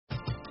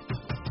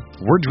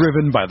We're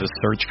driven by the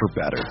search for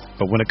better.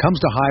 But when it comes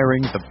to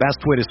hiring, the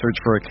best way to search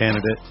for a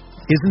candidate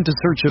isn't to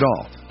search at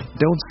all.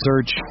 Don't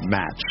search,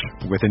 match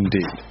with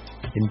Indeed.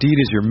 Indeed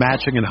is your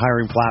matching and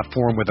hiring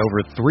platform with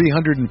over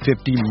 350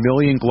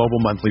 million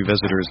global monthly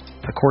visitors,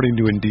 according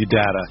to Indeed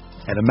data,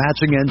 and a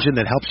matching engine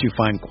that helps you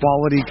find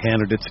quality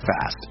candidates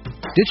fast.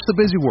 Ditch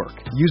the busy work.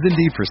 Use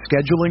Indeed for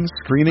scheduling,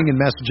 screening, and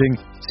messaging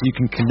so you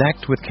can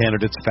connect with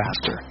candidates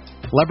faster.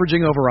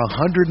 Leveraging over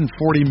 140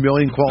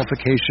 million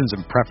qualifications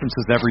and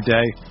preferences every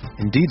day,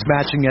 Indeed's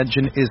matching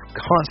engine is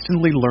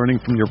constantly learning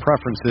from your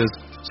preferences,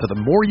 so the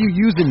more you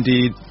use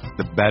Indeed,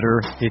 the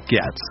better it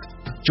gets.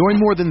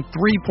 Join more than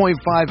 3.5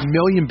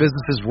 million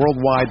businesses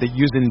worldwide that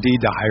use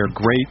Indeed to hire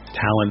great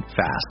talent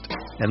fast.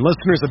 And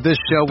listeners of this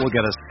show will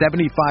get a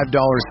 $75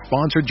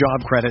 sponsored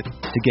job credit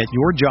to get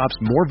your jobs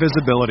more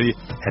visibility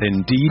at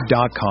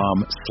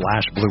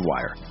Indeed.com/Blue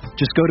Wire.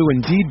 Just go to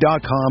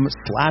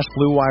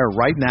Indeed.com/Blue Wire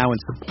right now and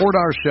support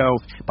our show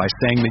by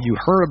saying that you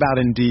heard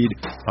about Indeed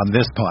on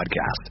this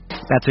podcast.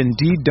 That's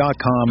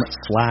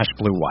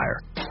Indeed.com/Blue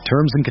Wire.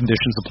 Terms and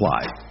conditions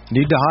apply.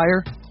 Need to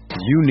hire?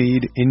 You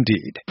need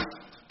Indeed.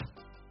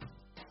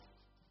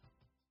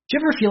 Do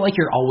you ever feel like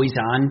you're always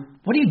on?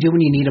 What do you do when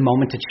you need a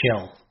moment to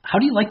chill? How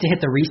do you like to hit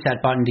the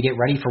reset button to get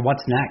ready for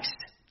what's next?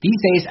 These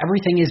days,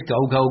 everything is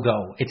go, go,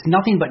 go. It's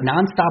nothing but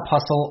nonstop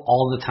hustle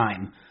all the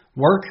time.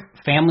 Work,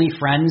 family,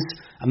 friends,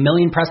 a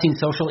million pressing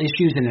social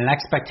issues, and an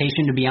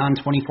expectation to be on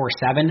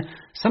 24/7.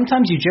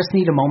 Sometimes you just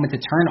need a moment to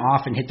turn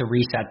off and hit the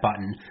reset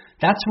button.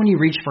 That's when you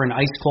reach for an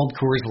ice-cold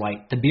Coors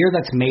Light, the beer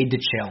that's made to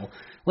chill.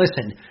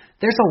 Listen,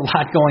 there's a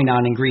lot going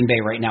on in Green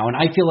Bay right now, and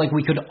I feel like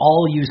we could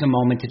all use a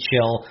moment to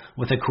chill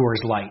with a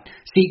Coors Light.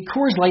 See,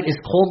 Coors Light is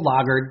cold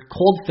lagered,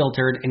 cold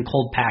filtered, and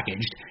cold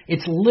packaged.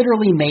 It's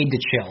literally made to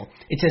chill.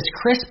 It's as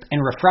crisp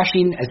and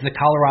refreshing as the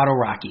Colorado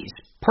Rockies.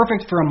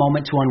 Perfect for a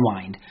moment to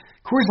unwind.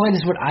 Coors Light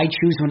is what I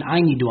choose when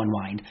I need to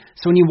unwind.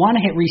 So when you want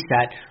to hit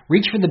reset,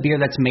 reach for the beer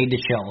that's made to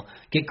chill.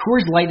 Get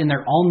Coors Light in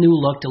their all-new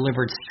look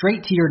delivered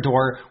straight to your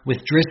door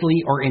with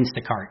Drizzly or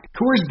Instacart.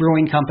 Coors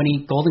Brewing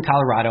Company, Golden,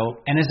 Colorado,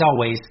 and as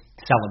always,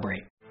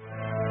 celebrate.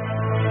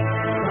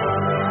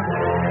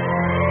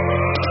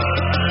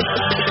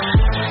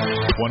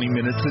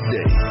 Minutes a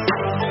day,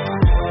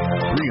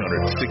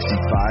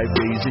 365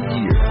 days a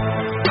year.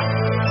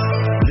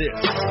 This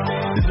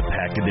is the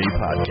Pack-A-Day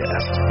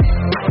Podcast.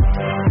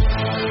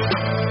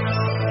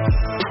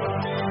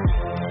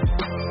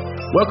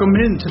 Welcome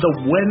into the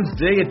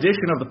Wednesday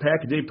edition of the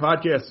Pack-A-Day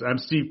Podcast. I'm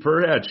Steve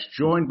Perhatch,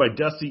 joined by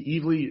Dusty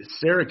Evely,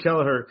 Sarah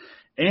Kelleher,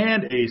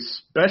 and a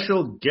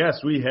special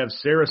guest. We have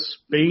Sarah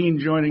Spain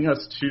joining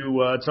us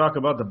to talk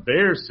about the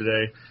Bears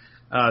today.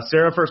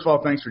 Sarah, first of all,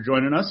 thanks for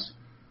joining us.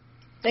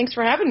 Thanks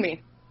for having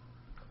me.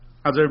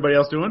 How's everybody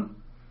else doing?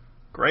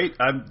 Great.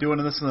 I'm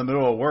doing this in the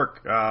middle of work,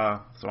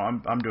 so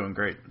I'm doing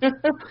great.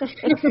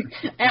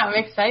 Yeah, I'm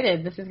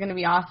excited. This is going to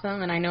be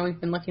awesome, and I know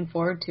we've been looking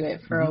forward to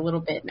it for a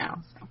little bit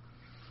now. So.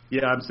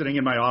 Yeah, I'm sitting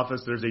in my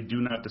office. There's a do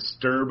not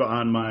disturb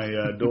on my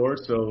door,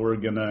 so we're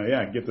going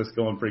to get this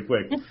going pretty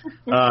quick.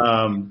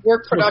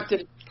 Work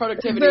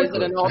productivity is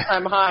at an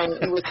all-time high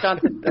in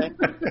Wisconsin today.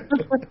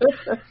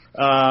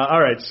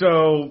 All right,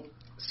 so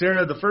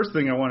Sarah, the first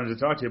thing I wanted to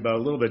talk to you about a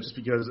little bit, just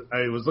because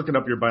I was looking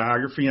up your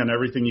biography on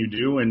everything you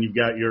do, and you've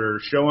got your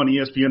show on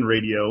ESPN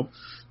Radio.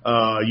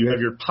 You have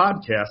your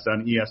podcast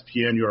on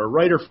ESPN. You're a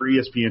writer for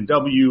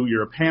ESPNW.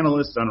 You're a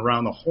panelist on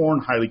Around the Horn,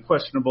 Highly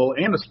Questionable,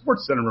 and a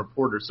SportsCenter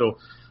reporter. So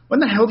when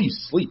the hell do you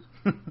sleep?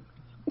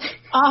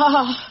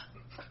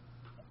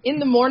 In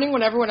the morning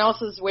when everyone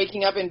else is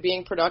waking up and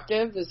being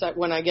productive is that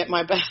when I get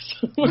my best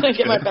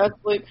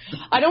sleep.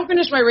 I don't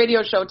finish my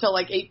radio show till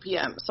like 8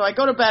 p.m. So I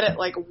go to bed at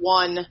like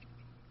 1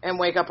 and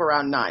wake up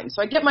around 9.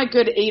 So I get my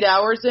good 8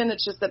 hours in.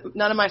 It's just that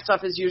none of my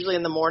stuff is usually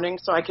in the morning,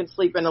 so I can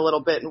sleep in a little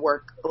bit and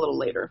work a little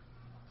later.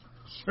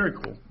 Very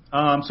cool.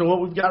 So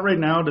what we've got right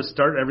now to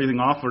start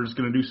everything off, we're just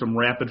going to do some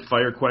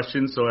rapid-fire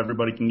questions so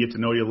everybody can get to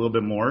know you a little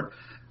bit more.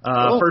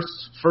 Cool.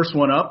 First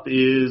one up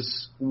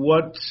is,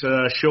 what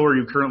show are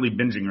you currently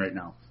binging right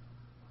now?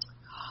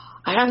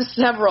 I have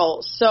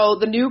several. So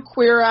the new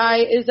Queer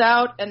Eye is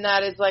out, and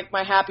that is like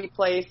my happy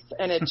place,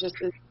 and it just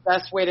is the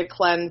best way to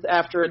cleanse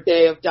after a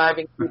day of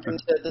diving deep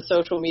into the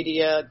social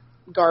media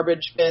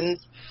garbage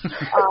bins.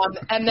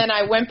 And then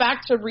I went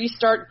back to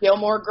restart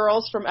Gilmore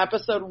Girls from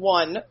episode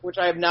 1, which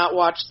I have not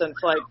watched since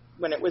like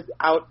when it was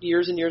out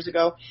years and years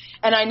ago.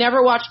 And I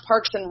never watched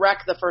Parks and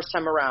Rec the first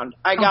time around.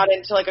 I got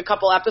into like a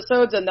couple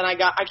episodes, and then I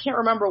can't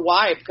remember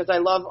why, because I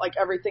love like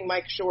everything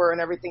Mike Schur and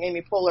everything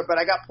Amy Poehler, but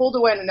I got pulled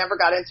away and never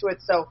got into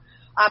it. So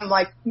I'm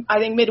like, I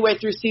think midway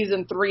through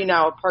season 3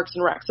 now of Parks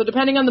and Rec. So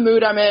depending on the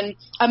mood I'm in,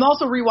 I'm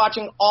also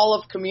rewatching all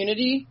of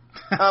Community,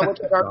 which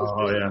is our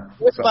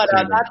but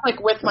that's like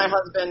with my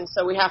husband,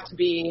 so we have to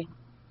be,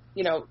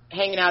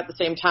 hanging out at the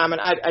same time,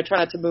 and I try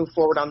not to move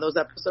forward on those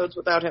episodes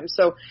without him.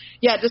 So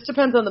yeah, it just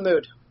depends on the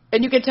mood.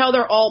 And you can tell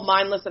they're all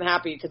mindless and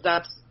happy because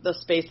that's the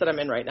space that I'm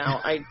in right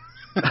now.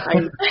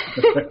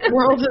 The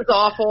world is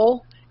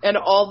awful, and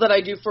all that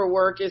I do for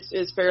work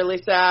is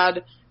fairly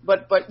sad.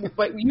 but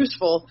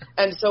useful.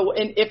 And so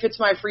if it's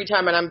my free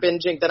time and I'm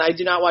binging, then I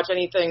do not watch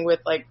anything with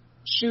like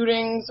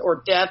shootings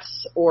or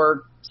deaths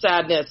or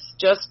sadness,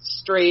 just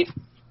straight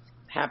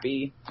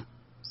happy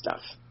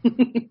stuff.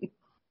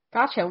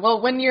 Gotcha.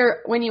 Well, when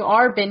you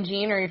are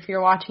binging or if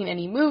you're watching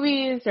any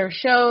movies or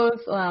shows,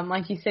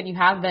 like you said you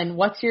have been,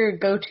 what's your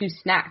go-to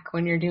snack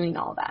when you're doing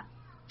all that?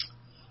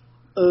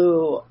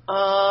 Ooh,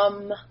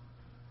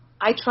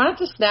 I try not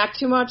to snack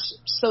too much.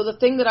 So the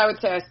thing that I would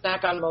say I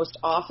snack on most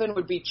often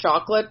would be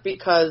chocolate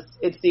because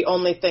it's the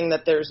only thing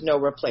that there's no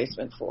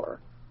replacement for.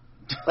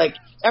 Like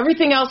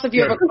everything else, if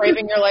you have a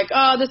craving, you're like,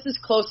 oh, this is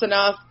close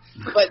enough,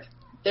 but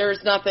there's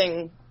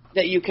nothing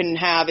that you can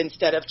have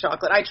instead of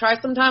chocolate. I try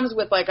sometimes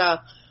with like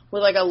a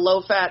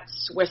low-fat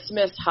Swiss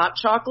Miss hot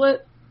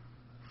chocolate.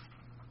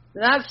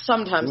 That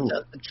sometimes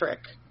does the trick,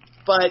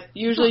 but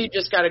usually you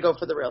just got to go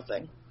for the real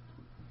thing.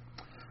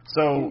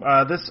 So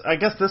I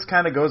guess this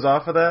kind of goes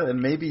off of that, and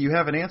maybe you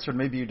have an answer,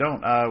 maybe you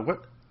don't.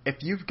 What if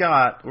you've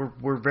got?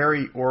 We're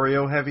very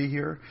Oreo heavy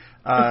here.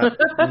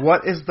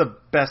 What is the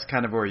best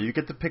kind of Oreo? You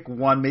get to pick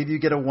one. Maybe you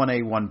get a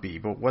 1A,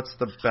 1B, but what's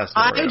the best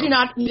Oreo? I do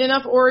not eat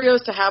enough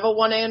Oreos to have a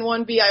 1A and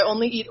 1B. I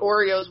only eat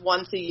Oreos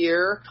once a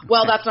year.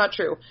 Well, that's not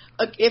true.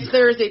 If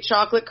there is a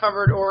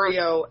chocolate-covered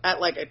Oreo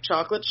at like a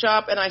chocolate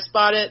shop and I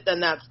spot it, then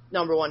that's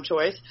number one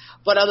choice.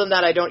 But other than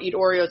that, I don't eat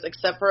Oreos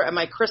except for at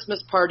my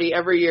Christmas party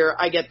every year.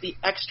 I get the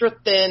extra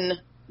thin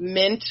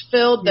mint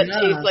filled that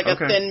tastes like a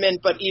thin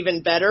mint, but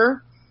even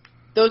better.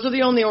 Those are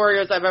the only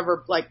Oreos I've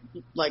ever like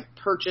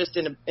purchased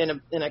in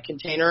a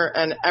container,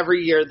 and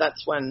every year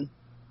that's when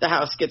the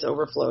house gets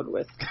overflowed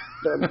with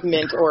the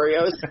mint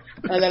Oreos,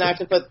 and then I have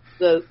to put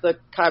the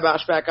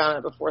kibosh back on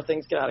it before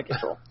things get out of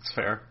control. That's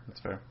fair.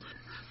 That's fair.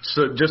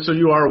 So just so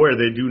you are aware,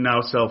 they do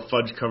now sell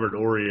fudge-covered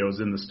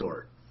Oreos in the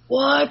store.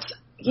 What?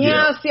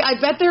 Yeah, see,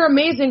 I bet they're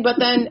amazing, but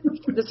then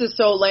this is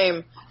so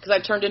lame because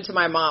I turned into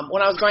my mom.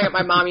 When I was growing up,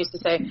 my mom used to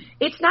say,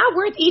 it's not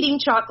worth eating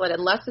chocolate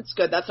unless it's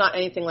good. That's not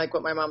anything like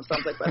what my mom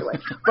sounds like, by the way.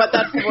 But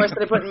that's the voice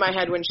that I put in my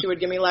head when she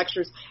would give me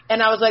lectures.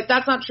 And I was like,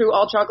 that's not true.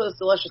 All chocolate is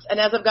delicious. And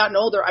as I've gotten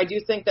older, I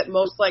do think that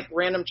most like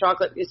random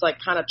chocolate is like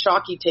kind of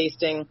chalky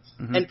tasting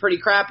and pretty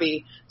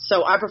crappy.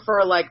 So I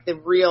prefer like the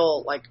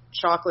real like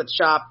chocolate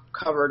shop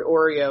covered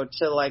Oreo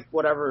to like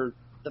whatever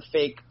the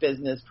fake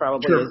business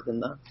probably is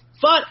in the...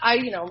 But I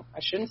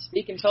shouldn't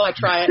speak until I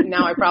try it, and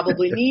now I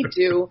probably need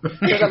to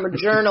because I'm a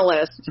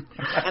journalist,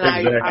 and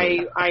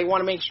I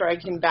want to make sure I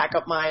can back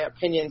up my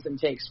opinions and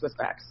takes with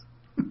facts.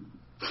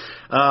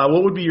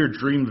 What would be your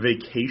dream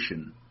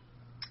vacation?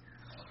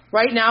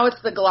 Right now, it's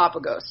the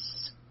Galapagos.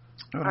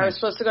 Oh, nice. I was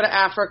supposed to go to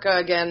Africa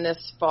again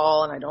this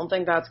fall, and I don't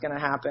think that's going to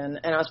happen.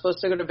 And I was supposed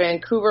to go to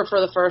Vancouver for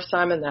the first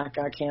time, and that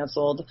got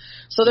canceled.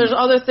 So there's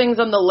other things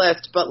on the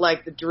list, but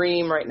like the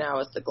dream right now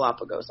is the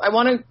Galapagos. I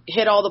want to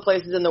hit all the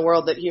places in the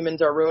world that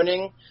humans are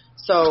ruining.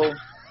 So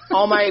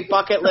all my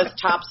bucket list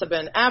tops have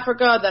been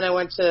Africa, then I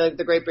went to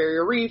the Great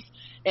Barrier Reef,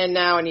 and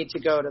now I need to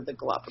go to the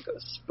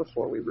Galapagos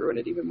before we ruin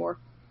it even more.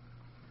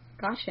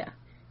 Gotcha.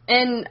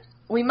 And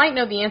we might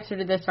know the answer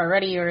to this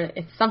already, or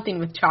it's something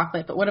with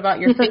chocolate, but what about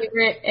your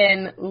favorite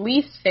and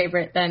least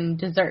favorite then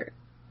dessert?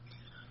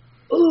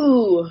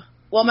 Ooh.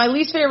 Well, my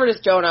least favorite is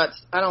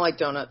donuts. I don't like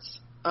donuts.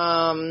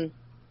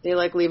 They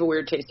like leave a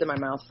weird taste in my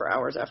mouth for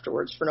hours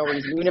afterwards for no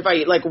reason. Even if I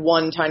eat like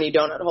one tiny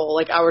donut hole,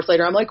 like hours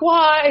later, I'm like,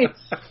 why?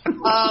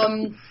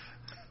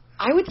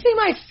 I would say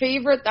my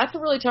favorite, that's a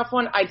really tough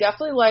one. I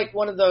definitely like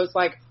one of those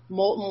like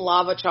molten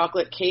lava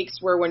chocolate cakes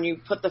where when you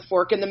put the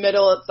fork in the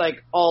middle, it's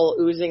like all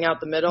oozing out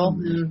the middle.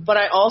 Mm-hmm. But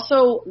I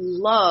also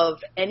love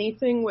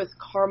anything with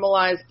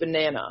caramelized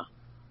banana.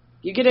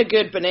 You get a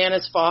good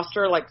bananas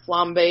Foster, like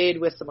flambéed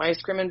with some ice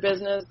cream in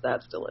business.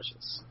 That's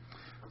delicious.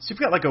 So you've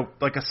got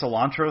like a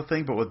cilantro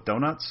thing, but with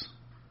donuts?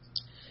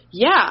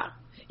 Yeah.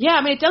 Yeah,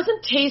 I mean, it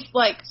doesn't taste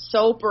like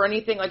soap or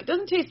anything. Like, it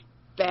doesn't taste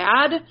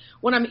bad.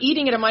 When I'm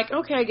eating it, I'm like,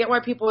 okay, I get why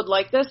people would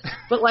like this.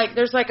 But, like,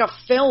 there's, like, a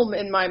film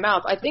in my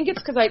mouth. I think it's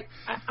because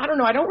I don't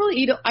know. I don't really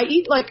eat – I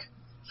eat, like,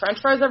 French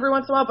fries every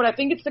once in a while, but I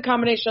think it's the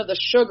combination of the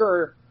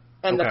sugar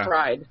and the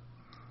fried.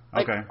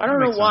 Like, I don't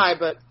know why,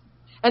 but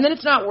 – and then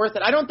it's not worth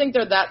it. I don't think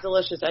they're that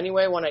delicious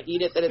anyway when I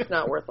eat it that it's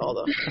not worth all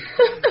the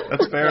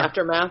That's fair.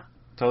 aftermath.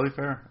 Totally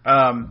fair.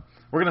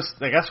 We're going to –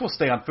 I guess we'll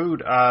stay on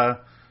food.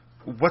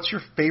 What's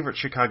your favorite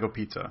Chicago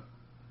pizza?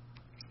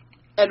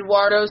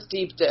 Eduardo's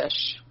deep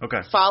dish.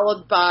 Okay.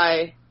 Followed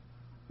by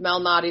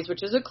Malnati's,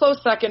 which is a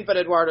close second, but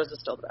Eduardo's is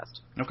still the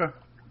best. Okay.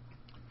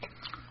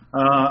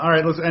 All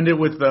right, let's end it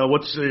with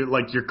what's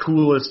like your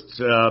coolest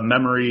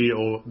memory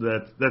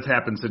that's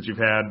happened since you've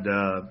had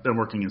been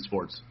working in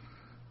sports.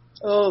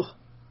 Oh,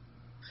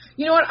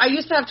 you know what? I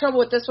used to have trouble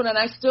with this one, and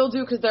I still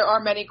do because there are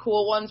many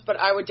cool ones. But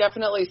I would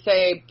definitely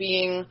say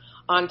being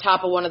on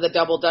top of one of the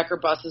double-decker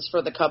buses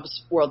for the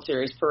Cubs World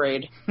Series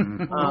parade.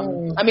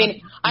 I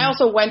mean, I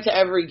also went to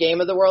every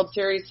game of the World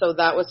Series, so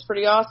that was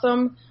pretty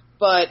awesome.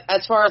 But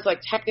as far as,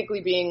 like,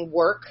 technically being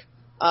work,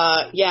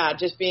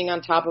 just being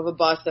on top of a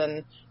bus.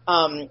 And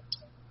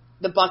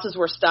the buses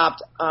were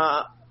stopped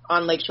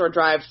on Lakeshore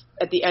Drive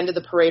at the end of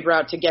the parade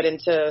route to get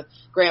into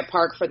Grant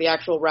Park for the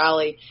actual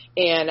rally.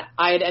 And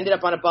I had ended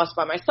up on a bus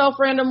by myself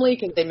randomly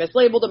because they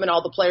mislabeled them, and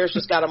all the players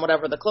just got on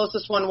whatever the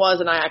closest one was,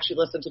 and I actually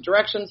listened to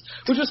directions,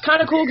 which was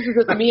kind of cool because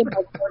it was me and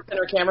my sports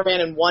center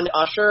cameraman and one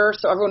usher.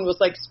 So everyone was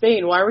like,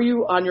 Spain, why were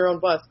you on your own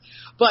bus?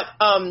 But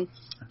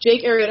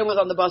Jake Arrieta was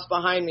on the bus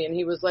behind me, and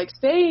he was like,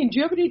 Spain, do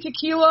you have any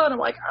tequila? And I'm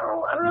like, I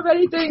don't have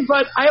anything,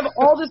 but I have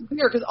all this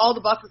beer, because all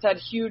the buses had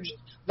huge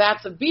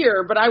vats of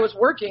beer, but I was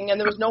working, and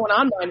there was no one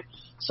on mine.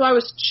 So I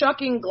was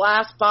chucking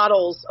glass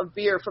bottles of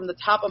beer from the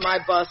top of my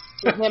bus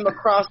to him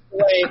across the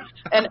way.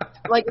 And,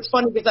 like, it's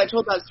funny because I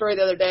told that story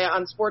the other day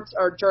on sports,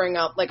 or during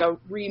a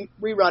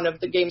rerun of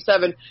the Game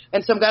 7,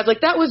 and some guy's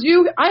like, that was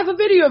you? I have a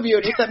video of you.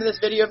 And he sent me this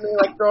video of me,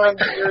 like, throwing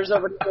beers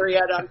over to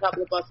Arrieta on top of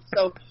the bus.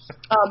 So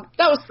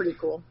that was pretty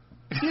cool.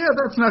 Yeah,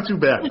 that's not too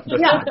bad. Yeah.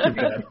 Not too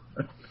bad.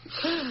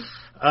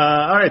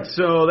 All right,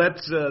 so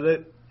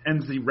that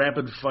ends the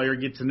rapid fire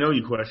get to know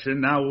you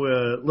question. Now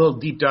a little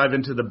deep dive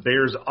into the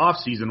Bears off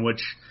season,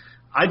 which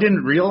I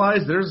didn't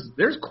realize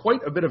there's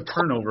quite a bit of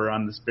turnover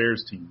on this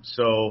Bears team.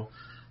 So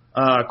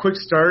quick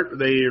start,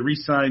 they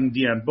re-signed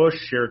Deion Bush,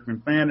 Sherrick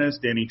McManus,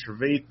 Danny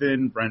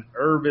Trevathan, Brent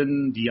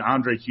Urban,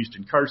 DeAndre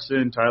Houston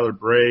Carson, Tyler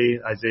Bray,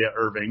 Isaiah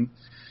Irving.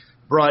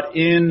 Brought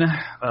in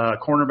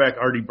cornerback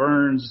Artie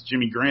Burns,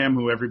 Jimmy Graham,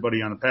 who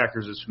everybody on the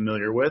Packers is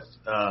familiar with,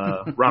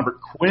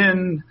 Robert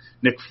Quinn,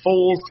 Nick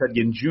Foles, Ted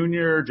Ginn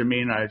Jr.,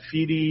 Jermaine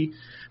Ifedi,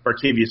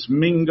 Barkevius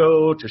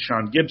Mingo,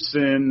 Tashawn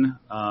Gibson,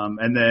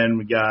 and then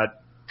we got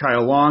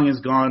Kyle Long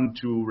has gone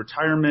to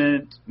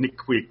retirement, Nick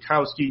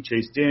Kwiatkowski,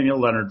 Chase Daniel,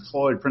 Leonard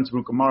Floyd, Prince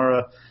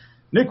Mukamara,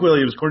 Nick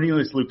Williams,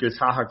 Cornelius Lucas,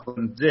 HaHa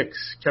Clinton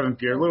Dix, Kevin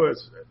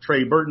Pierre-Louis,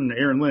 Trey Burton,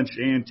 Aaron Lynch,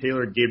 and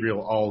Taylor Gabriel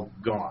all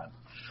gone.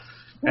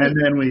 And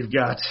then we've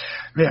got,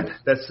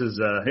 that's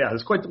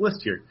quite the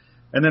list here.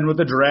 And then with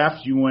the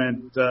draft,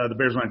 the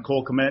Bears went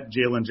Cole Kmet,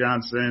 Jalen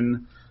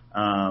Johnson,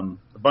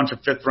 a bunch of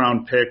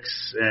fifth-round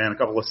picks, and a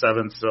couple of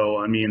sevenths. So,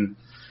 I mean,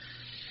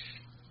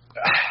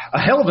 a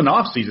hell of an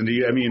offseason.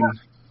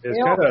 It's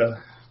kind of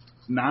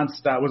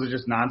nonstop. Was it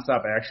just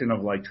nonstop action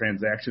of, like,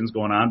 transactions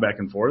going on back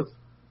and forth?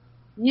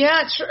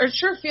 Yeah, it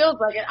sure feels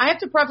like it. I have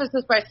to preface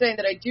this by saying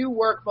that I do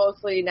work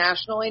mostly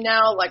nationally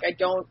now. Like, I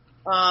don't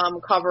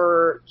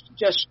cover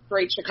just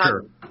straight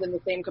Chicago in the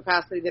same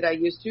capacity that I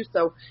used to.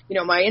 So,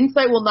 my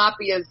insight will not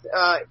be as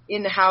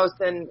in-house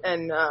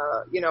and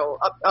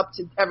up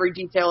to every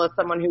detail as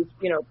someone who's,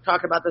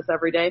 talking about this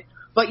every day.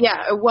 But,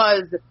 yeah, it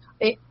was.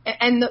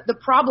 And the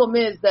problem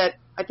is that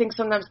I think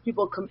sometimes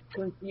people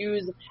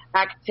confuse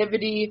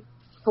activity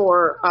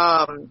for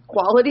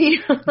quality.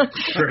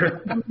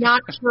 I'm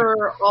not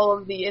sure all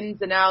of the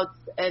ins and outs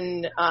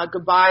and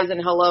goodbyes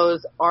and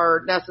hellos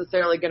are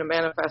necessarily going to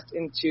manifest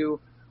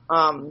into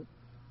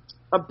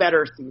a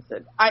better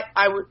season.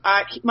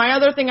 My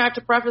other thing I have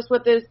to preface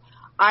with is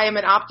I am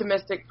an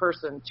optimistic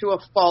person to a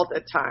fault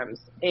at times,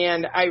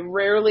 and I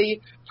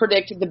rarely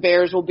predict the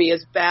Bears will be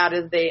as bad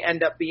as they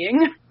end up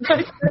being.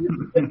 I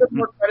give them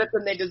more credit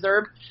than they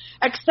deserve,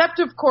 except,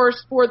 of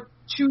course, for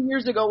 2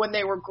 years ago when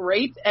they were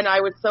great, and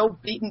I was so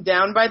beaten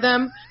down by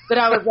them that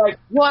I was like,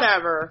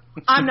 whatever,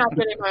 I'm not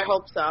getting my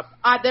hopes up.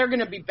 They're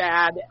going to be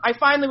bad. I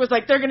finally was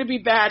like, they're going to be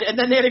bad, and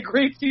then they had a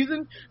great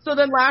season. So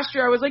then last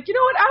year I was like, you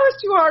know what, I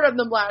was too hard on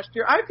them last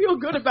year. I feel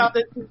good about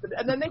this season.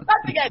 And then they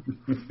sucked again.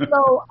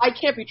 So I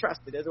can't be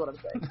trusted is what I'm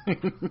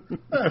saying.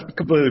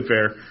 Completely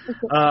fair.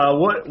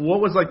 What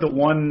was like the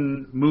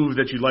one move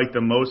that you liked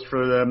the most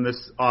for them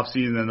this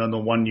offseason, and then the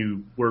one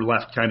you were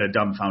left kind of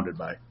dumbfounded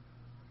by?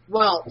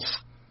 Well,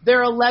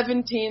 they're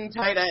 11-team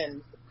tight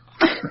ends.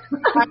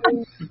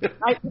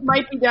 I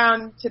might be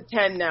down to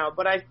 10 now,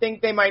 but I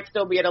think they might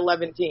still be at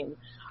 11-team.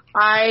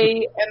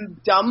 I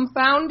am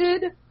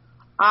dumbfounded.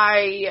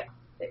 I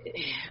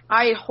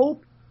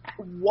hope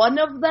one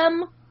of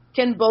them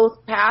can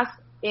both pass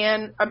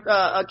and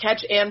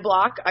catch and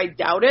block. I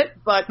doubt it,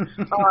 but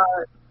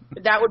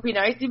that would be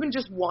nice. Even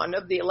just one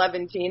of the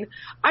 11-team.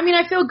 I mean,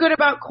 I feel good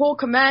about Cole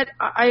Kmet.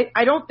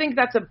 I don't think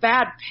that's a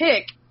bad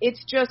pick.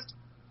 It's just.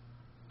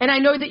 And I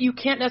know that you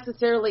can't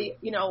necessarily,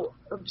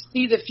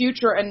 see the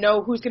future and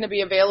know who's going to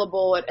be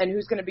available and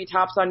who's going to be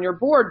tops on your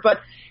board. But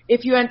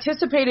if you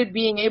anticipated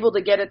being able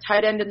to get a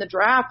tight end in the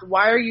draft,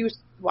 why are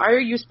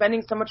you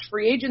spending so much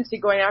free agency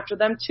going after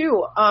them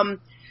too?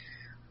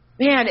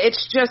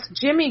 It's just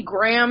Jimmy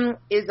Graham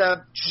is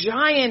a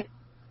giant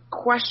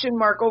question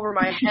mark over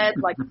my head.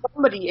 Like,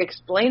 somebody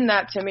explained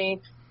that to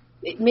me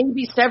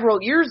maybe several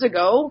years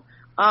ago.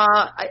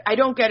 I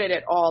don't get it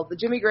at all. The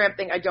Jimmy Graham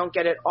thing, I don't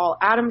get it at all.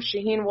 Adam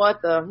Shaheen,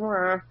 what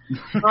the?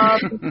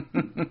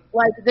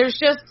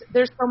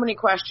 There's so many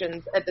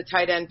questions at the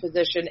tight end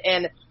position,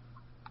 and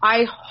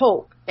I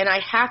hope, and I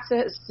have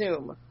to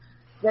assume,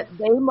 that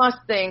they must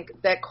think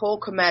that Cole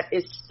Kmet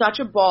is such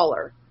a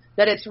baller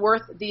that it's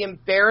worth the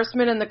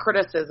embarrassment and the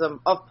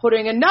criticism of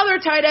putting another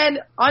tight end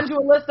onto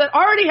a list that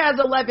already has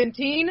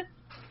 11-team.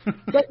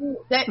 Because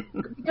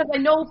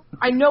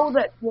I know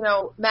that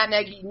Matt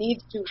Nagy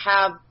needs to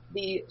have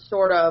the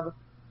sort of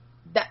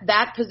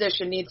that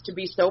position needs to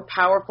be so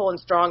powerful and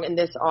strong in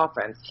this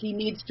offense. He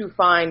needs to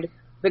find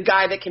the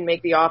guy that can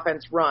make the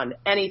offense run.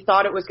 And he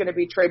thought it was going to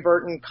be Trey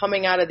Burton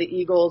coming out of the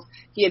Eagles.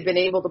 He had been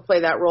able to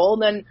play that role.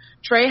 And then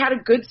Trey had a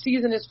good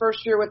season his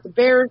first year with the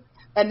Bears,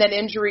 and then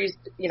injuries,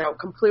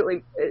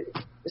 completely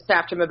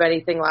sapped him of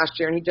anything last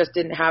year, and he just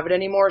didn't have it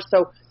anymore.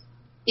 So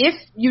if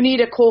you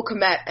need a Cole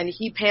Kmet and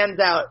he pans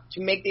out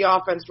to make the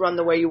offense run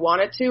the way you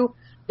want it to,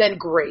 then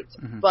great.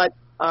 Mm-hmm. But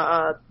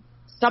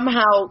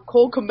somehow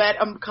Cole Kmet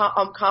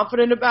I'm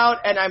confident about,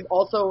 and I'm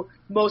also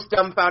most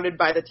dumbfounded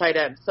by the tight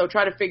end. So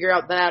try to figure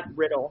out that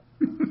riddle.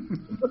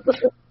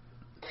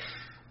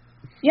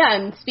 Yeah,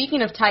 and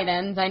speaking of tight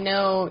ends, I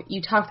know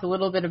you talked a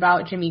little bit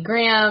about Jimmy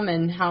Graham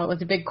and how it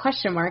was a big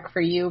question mark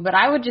for you, but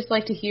I would just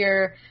like to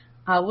hear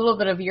a little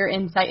bit of your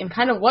insight and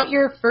kind of what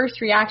your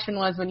first reaction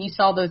was when you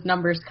saw those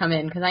numbers come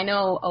in, because I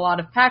know a lot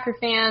of Packer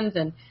fans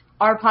and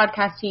our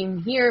podcast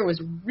team here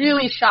was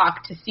really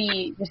shocked to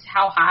see just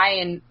how high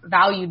and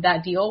valued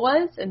that deal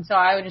was, and so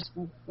I would just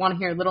want to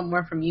hear a little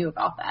more from you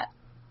about that.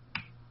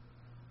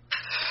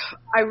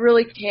 I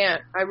really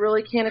can't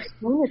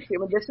explain it to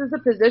you. This is a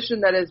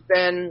position that has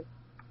been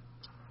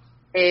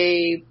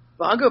a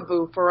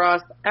bugaboo for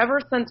us ever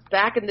since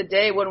back in the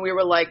day when we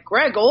were like,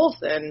 Greg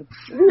Olsen,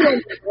 we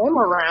don't get him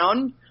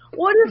around.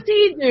 What does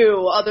he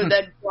do other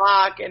than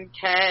block and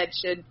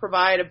catch and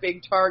provide a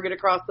big target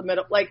across the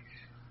middle? Like,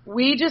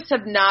 we just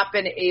have not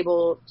been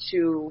able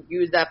to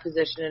use that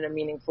position in a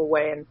meaningful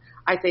way. And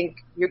I think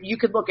you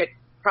could look at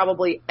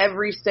probably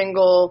every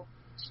single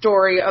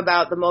story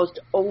about the most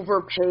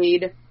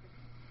overpaid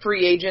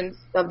free agents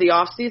of the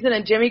offseason,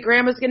 and Jimmy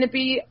Graham is going to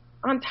be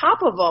on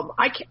top of them.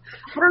 I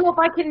don't know if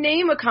I can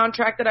name a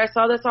contract that I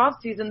saw this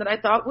offseason that I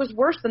thought was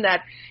worse than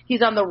that.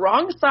 He's on the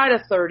wrong side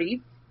of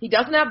 30. He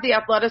doesn't have the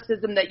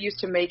athleticism that used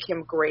to make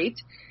him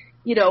great.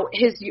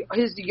 His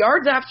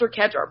yards after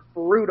catch are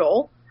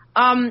brutal.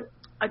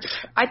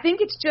 I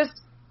think it's just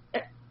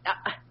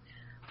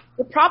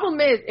the problem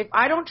is if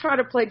I don't try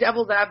to play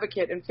devil's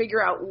advocate and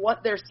figure out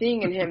what they're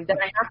seeing in him, then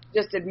I have to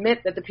just admit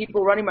that the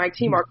people running my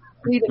team are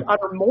complete and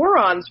utter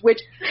morons, which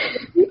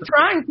they keep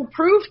trying to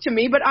prove to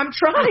me, but I'm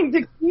trying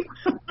to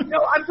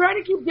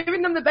keep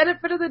giving them the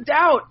benefit of the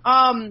doubt.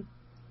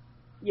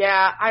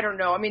 Yeah, I don't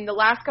know. I mean, the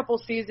last couple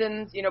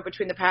seasons,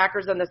 between the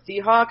Packers and the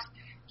Seahawks,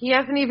 he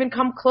hasn't even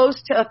come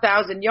close to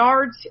 1,000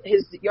 yards.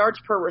 His yards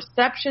per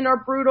reception are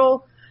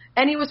brutal.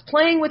 And he was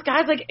playing with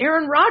guys like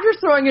Aaron Rodgers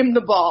throwing him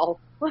the ball.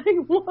 Like,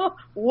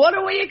 what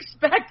do we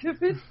expect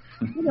if it's,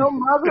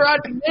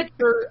 Maserati Mitch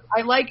or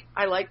I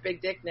like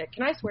Big Dick Nick.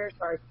 Can I swear?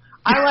 Sorry.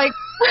 I like.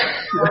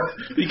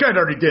 You kind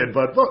of already did,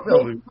 but work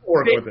Big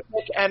with it.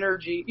 Dick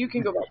energy. You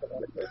can go back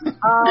to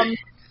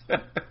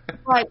that.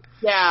 But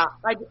yeah,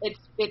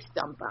 it's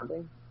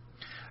dumbfounding.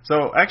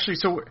 So actually,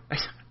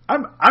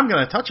 I'm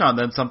going to touch on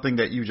then something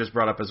that you just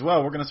brought up as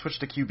well. We're going to switch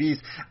to QBs.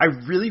 I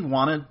really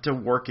wanted to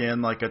work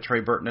in like a Trey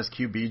Burton as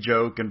QB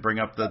joke and bring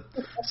up the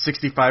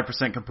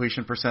 65%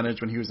 completion percentage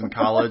when he was in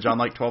college on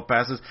like 12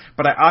 passes,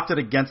 but I opted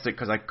against it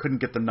because I couldn't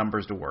get the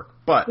numbers to work.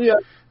 But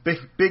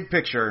big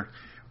picture,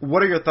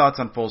 what are your thoughts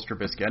on Foles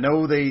Trubisky? I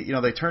know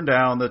they turned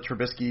down the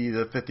Trubisky,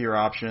 the fifth-year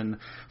option.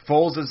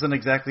 Foles isn't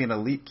exactly an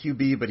elite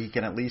QB, but he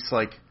can at least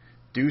like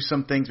do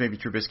some things maybe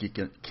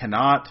Trubisky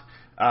cannot.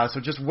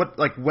 So just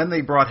when they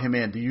brought him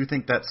in, do you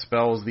think that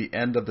spells the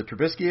end of the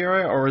Trubisky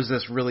era, or is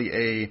this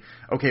really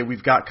okay,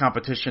 we've got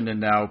competition and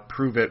now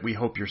prove it, we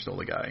hope you're still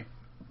the guy?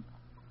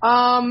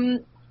 I'm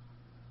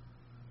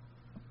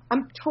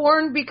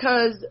torn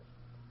because,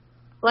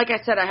 like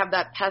I said, I have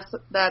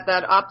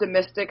that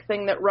optimistic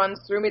thing that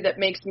runs through me that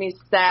makes me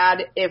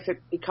sad if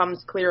it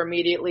becomes clear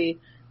immediately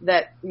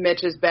that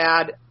Mitch is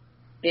bad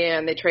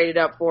and they traded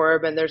up for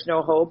him and there's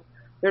no hope.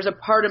 There's a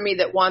part of me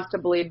that wants to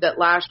believe that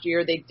last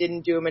year they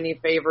didn't do him any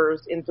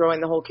favors in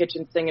throwing the whole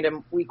kitchen sink at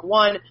him week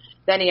one.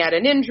 Then he had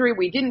an injury.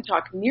 We didn't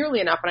talk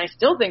nearly enough, and I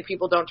still think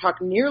people don't talk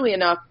nearly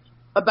enough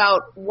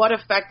about what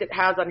effect it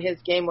has on his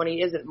game when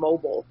he isn't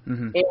mobile.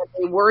 Mm-hmm. And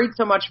they worried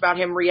so much about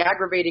him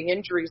re-aggravating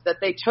injuries that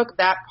they took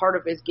that part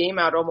of his game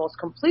out almost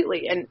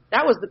completely. And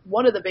that was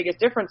one of the biggest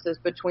differences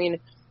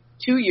between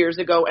 2 years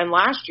ago and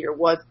last year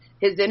was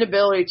his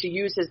inability to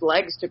use his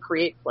legs to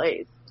create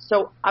plays.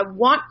 So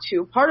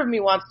part of me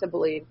wants to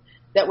believe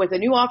that with a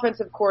new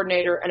offensive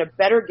coordinator and a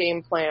better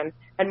game plan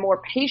and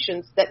more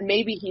patience, that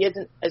maybe he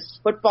isn't as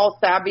football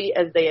savvy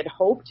as they had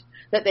hoped,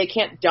 that they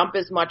can't dump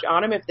as much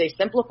on him if they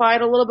simplify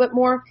it a little bit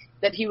more,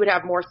 that he would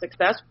have more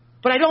success.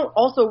 But I don't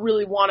also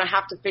really want to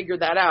have to figure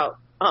that out.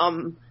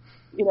 I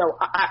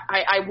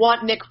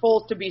want Nick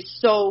Foles to be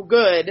so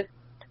good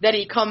that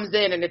he comes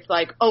in and it's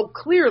like, oh,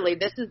 clearly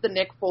this is the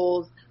Nick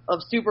Foles of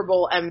Super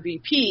Bowl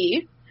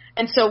MVP.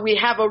 And so we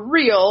have a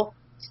real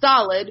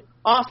solid,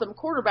 awesome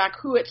quarterback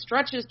who at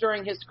stretches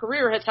during his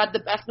career has had the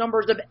best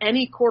numbers of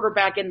any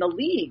quarterback in the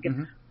league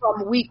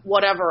from week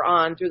whatever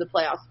on through the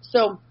playoffs.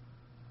 So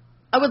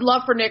I would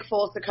love for Nick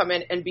Foles to come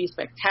in and be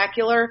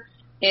spectacular.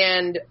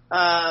 And,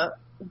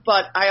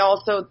 but I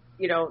also,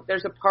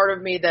 there's a part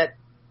of me that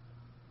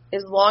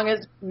as long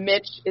as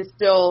Mitch is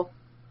still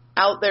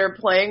out there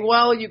playing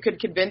well, you could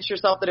convince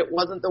yourself that it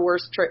wasn't the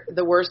worst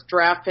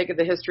draft pick in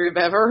the history of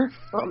ever,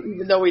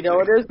 even though we know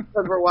it is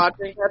because we're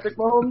watching Patrick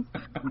Mahomes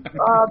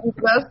be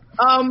the best.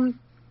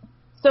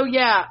 So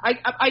yeah,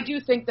 I do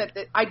think that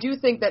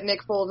Nick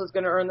Foles is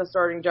going to earn the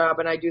starting job,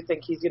 and I do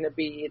think he's going to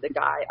be the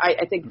guy.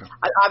 I think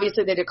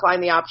obviously they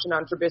declined the option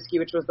on Trubisky,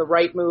 which was the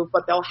right move,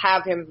 but they'll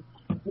have him,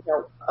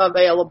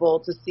 available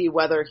to see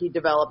whether he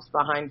develops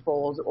behind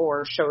Foles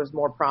or shows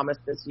more promise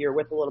this year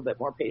with a little bit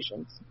more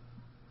patience.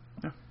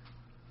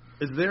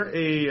 Is there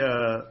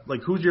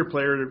who's your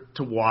player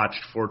to watch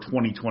for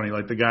 2020?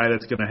 Like the guy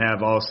that's going to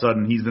have all of a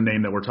sudden he's the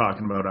name that we're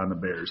talking about on the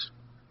Bears.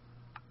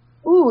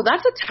 Ooh,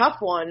 that's a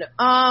tough one.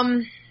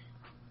 I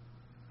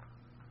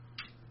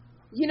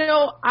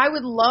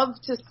would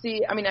love to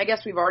see. I mean, I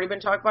guess we've already been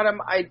talking about him.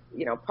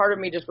 Part of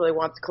me just really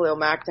wants Khalil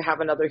Mack to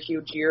have another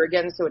huge year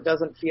again, so it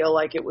doesn't feel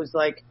like it was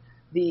like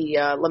the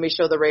let me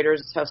show the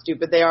Raiders how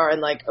stupid they are, and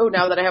like, oh,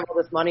 now that I have all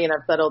this money and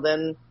I've settled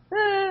in.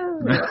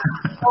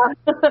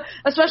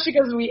 Especially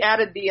because we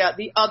added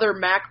the other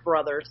Mack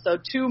brothers, so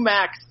 2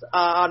 Macks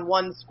on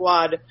one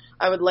squad.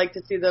 I would like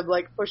to see them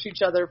push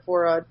each other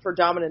for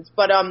dominance.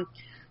 But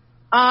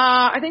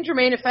I think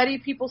Germain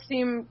Ifedi, people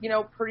seem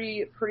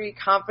pretty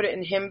confident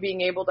in him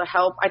being able to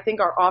help. I think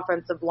our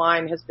offensive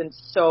line has been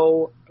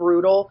so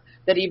brutal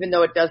that even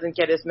though it doesn't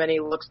get as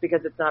many looks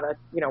because it's not a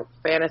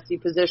fantasy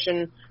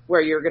position where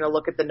you're going to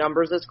look at the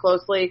numbers as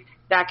closely,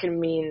 that can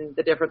mean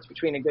the difference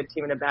between a good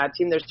team and a bad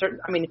team.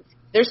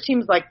 There's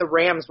teams like the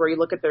Rams where you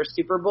look at their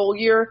Super Bowl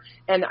year,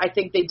 and I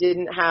think they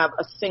didn't have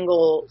a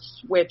single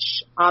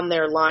switch on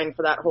their line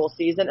for that whole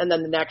season, and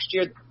then the next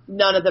year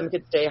none of them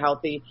could stay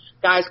healthy.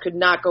 Guys could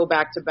not go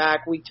back to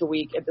back, week to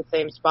week at the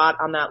same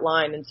spot on that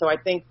line, and so I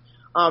think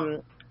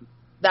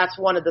that's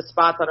one of the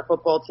spots on a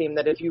football team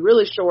that if you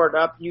really shore it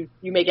up, you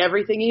make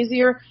everything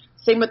easier.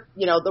 Same with,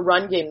 the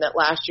run game that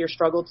last year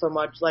struggled so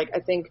much.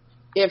 I think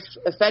if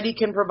Ifedi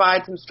can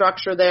provide some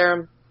structure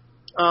there,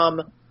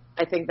 I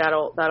think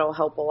that'll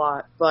help a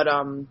lot. But,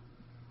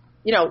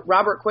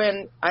 Robert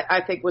Quinn,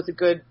 I think was a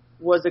good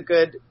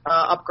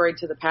upgrade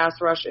to the pass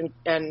rush,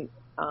 and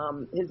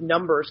his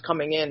numbers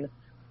coming in,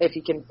 if he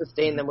can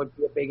sustain them, would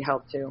be a big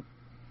help too.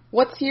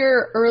 What's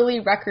your early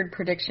record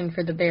prediction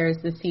for the Bears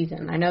this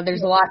season? I know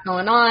there's a lot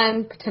going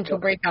on, potential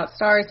breakout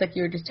stars like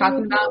you were just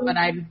talking about, but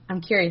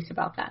I'm curious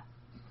about that.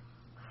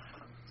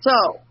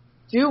 So,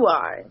 do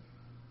I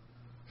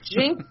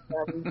jinx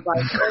them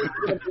by saying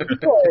they're going to be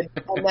good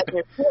and that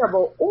they're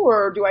terrible,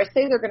 or do I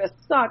say they're going to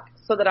suck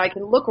so that I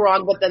can look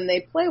wrong but then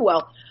they play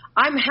well?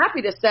 I'm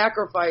happy to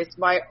sacrifice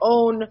my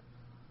own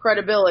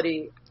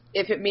credibility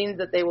if it means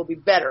that they will be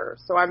better.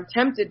 So I'm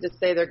tempted to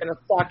say they're going to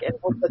suck and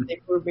hope that they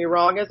prove me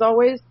wrong, as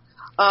always.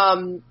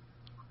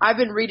 I've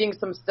been reading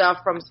some stuff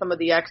from some of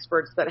the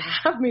experts that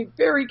have me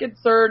very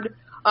concerned.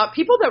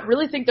 People that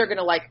really think they're going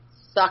to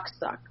suck.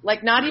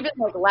 Not even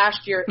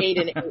last year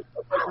 8-8, one of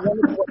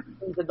the worst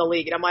teams in the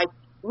league. And I'm like,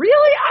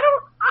 really?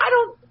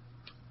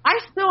 I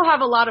still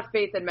have a lot of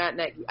faith in Matt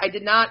Nagy. I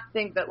did not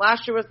think that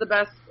last year was the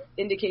best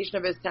indication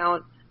of his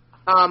talent.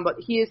 But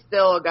he is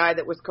still a guy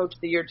that was coach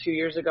of the year 2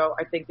 years ago.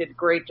 I think did a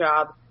great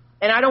job.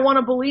 And I don't want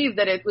to believe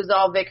that it was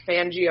all Vic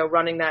Fangio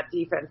running that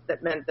defense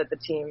that meant that the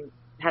team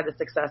had the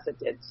success it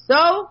did.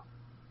 So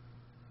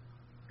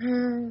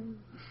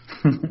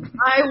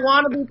I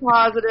want to be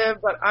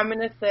positive, but I'm going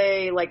to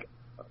say like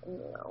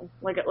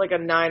a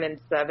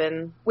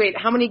 9-7. Wait,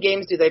 how many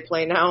games do they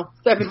play now?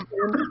 17.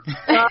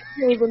 I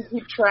can't even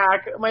keep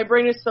track. My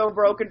brain is so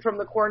broken from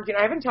the quarantine.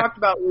 I haven't talked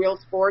about real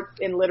sports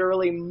in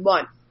literally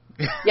months.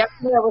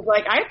 Yesterday I was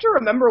like, I have to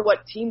remember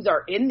what teams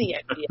are in the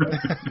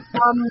NBA.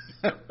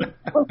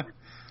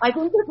 I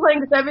think they're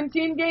playing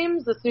 17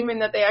 games, assuming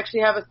that they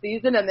actually have a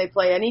season and they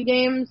play any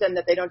games and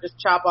that they don't just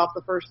chop off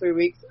the first 3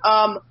 weeks.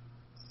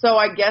 So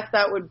I guess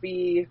that would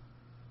be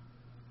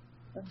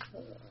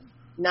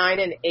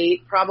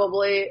 9-8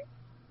 probably,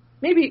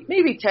 maybe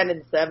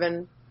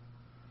 10-7.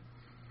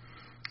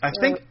 I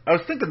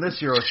was thinking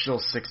this year was still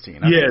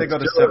 16. Yeah, they go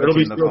to 17 it'll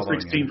be the still following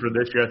 16 year. for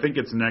this year. I think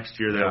it's next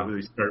year that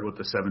we start with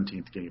the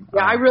 17th game.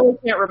 Yeah, I really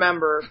can't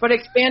remember. But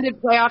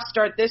expanded playoffs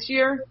start this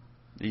year?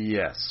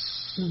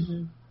 Yes.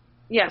 Mm-hmm.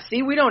 Yeah,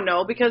 see, we don't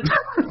know because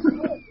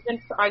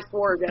I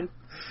swore again.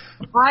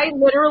 I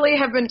literally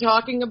have been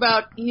talking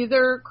about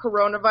either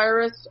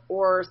coronavirus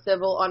or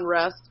civil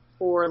unrest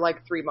for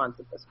 3 months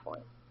at this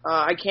point.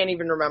 I can't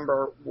even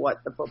remember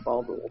what the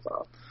football rules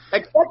are.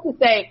 Except to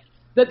say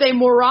that they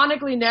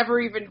moronically never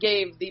even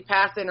gave the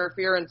pass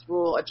interference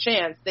rule a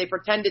chance. They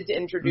pretended to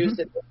introduce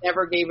it, but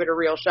never gave it a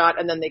real shot,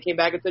 and then they came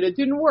back and said it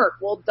didn't work.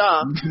 Well,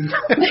 duh.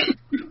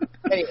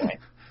 Anyway.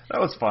 That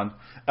was fun.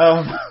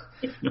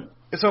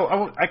 So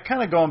I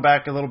kind of going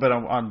back a little bit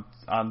on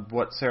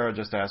what Sarah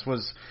just asked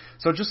was,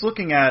 so just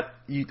looking at,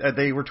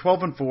 they were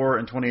 12-4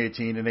 in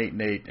 2018 and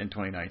 8-8 in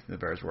 2019, the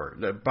Bears were.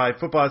 By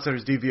Football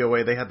Outsiders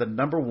DVOA, they had the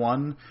number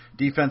 1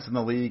 defense in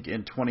the league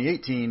in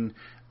 2018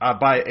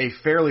 by a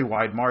fairly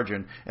wide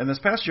margin. And this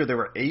past year, they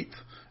were 8th.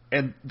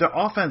 And the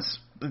offense,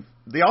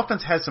 the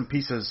offense has some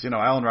pieces.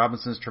 Allen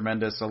Robinson's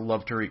tremendous. I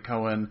love Tariq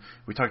Cohen.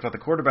 We talked about the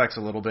quarterbacks a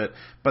little bit,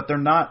 but they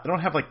don't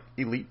have like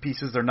elite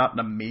pieces. They're not an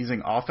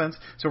amazing offense.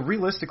 So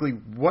realistically,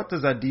 what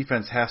does that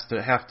defense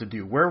have to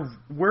do?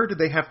 Where do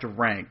they have to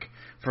rank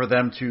for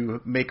them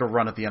to make a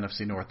run at the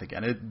NFC North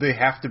again? They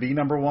have to be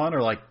number one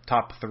or like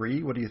top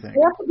 3? What do you think?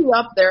 They have to be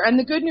up there. And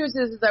the good news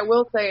is I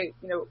will say,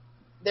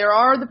 there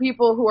are the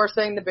people who are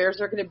saying the Bears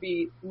are going to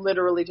be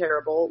literally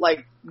terrible,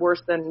 like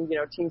worse than,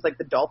 teams like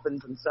the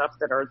Dolphins and stuff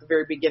that are at the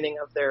very beginning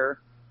of their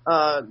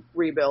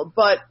rebuild.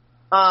 But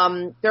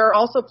there are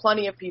also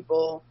plenty of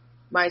people,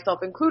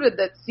 myself included,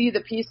 that see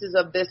the pieces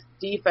of this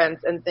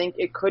defense and think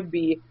it could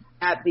be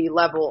at the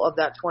level of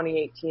that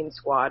 2018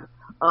 squad.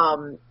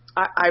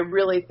 I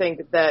really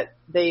think that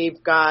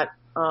they've got,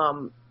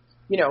 former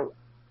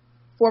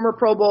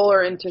Pro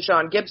Bowler in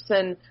Tashawn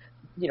Gibson,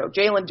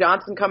 Jalen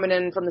Johnson coming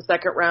in from the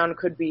second round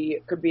could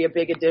be a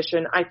big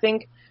addition. I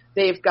think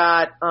they've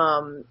got,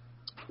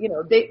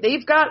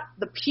 they've got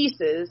the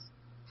pieces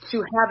to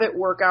have it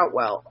work out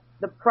well.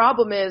 The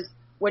problem is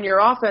when your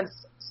offense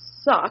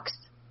sucks,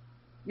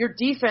 your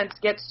defense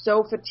gets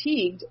so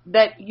fatigued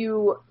that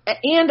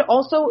and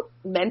also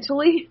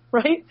mentally,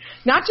 right?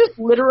 Not just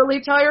literally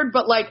tired,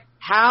 but like,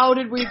 how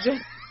did we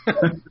just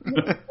bring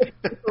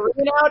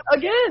it out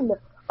again?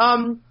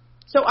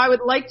 So I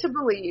would like to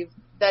believe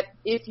that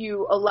if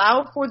you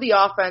allow for the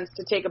offense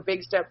to take a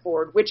big step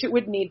forward, which it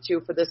would need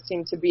to for this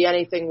team to be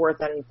anything worth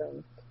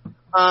anything,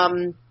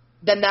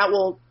 then that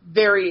will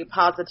very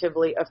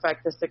positively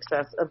affect the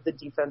success of the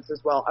defense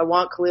as well. I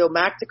want Khalil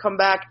Mack to come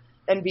back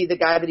and be the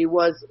guy that he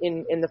was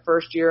in the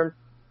first year.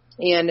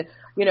 And,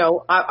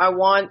 I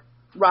want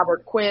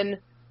Robert Quinn,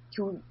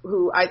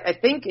 who I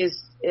think is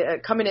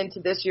coming into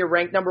this year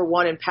ranked number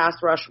 1 in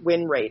pass rush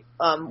win rate,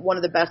 one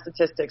of the best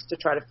statistics to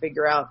try to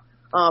figure out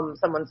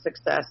someone's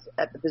success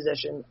at the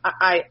position.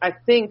 I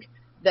think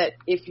that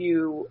if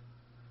you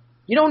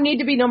don't need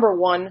to be number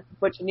 1,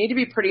 but you need to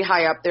be pretty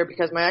high up there,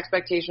 because my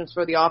expectations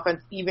for the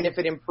offense, even if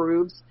it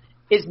improves,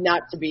 is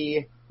not to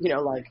be,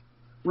 like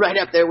right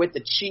up there with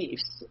the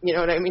Chiefs. You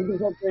know what I mean?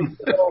 Because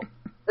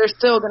they're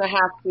still going to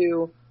have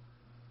to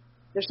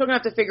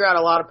figure out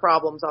a lot of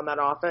problems on that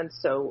offense.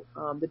 So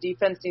the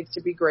defense needs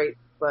to be great,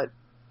 but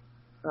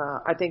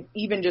I think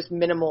even just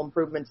minimal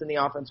improvements in the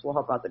offense will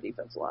help out the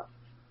defense a lot.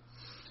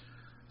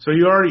 So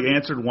you already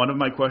answered one of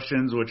my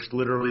questions, which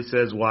literally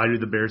says, why do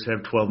the Bears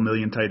have 12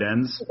 million tight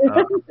ends?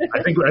 I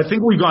think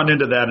we've gone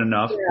into that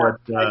enough. Yeah,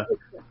 but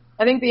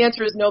I think the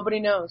answer is nobody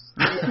knows.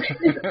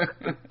 The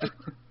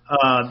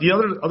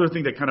other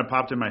thing that kind of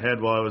popped in my head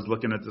while I was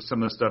looking at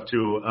some of the stuff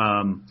too,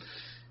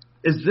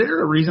 is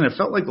there a reason? It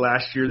felt like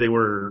last year they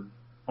were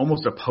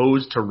almost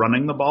opposed to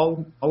running the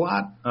ball a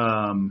lot.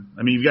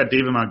 You've got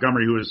David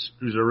Montgomery, who's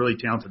a really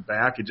talented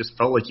back. It just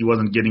felt like he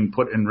wasn't getting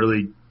put in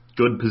really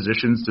good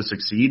positions to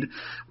succeed.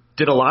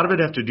 Did a lot of it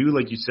have to do,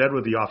 like you said,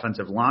 with the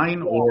offensive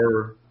line,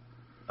 or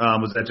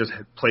was that just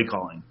play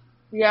calling?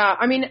 Yeah,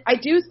 I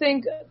do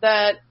think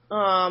that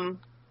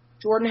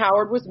Jordan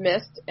Howard was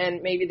missed,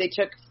 and maybe they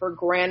took for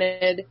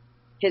granted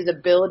his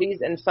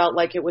abilities and felt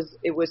like it was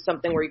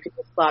something where you could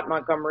just slot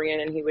Montgomery in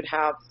and he would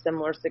have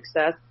similar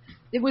success.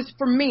 It was,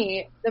 for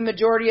me, the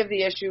majority of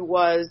the issue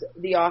was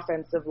the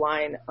offensive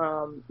line.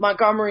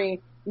 Montgomery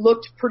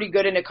looked pretty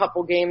good in a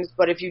couple games,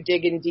 but if you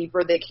dig in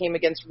deeper, they came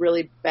against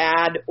really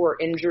bad or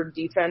injured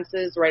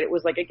defenses, right? It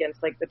was like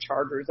against like the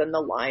Chargers and the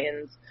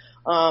Lions.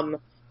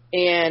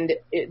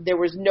 There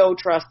was no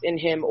trust in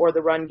him or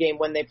the run game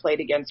when they played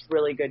against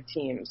really good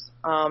teams.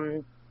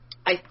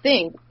 I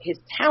think his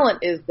talent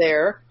is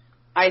there.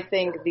 I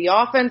think the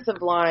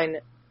offensive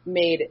line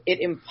made it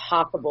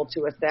impossible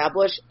to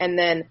establish. And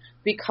then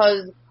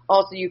because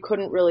also you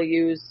couldn't really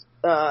use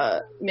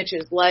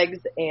Mitch's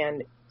legs,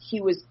 and he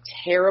was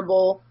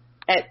terrible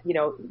at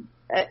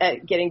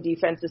getting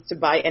defenses to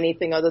buy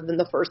anything other than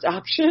the first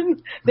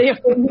option. They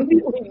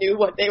immediately knew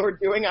what they were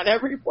doing on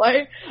every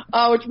play,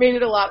 which made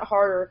it a lot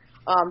harder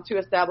to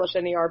establish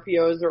any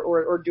RPOs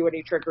or do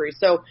any trickery.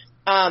 So,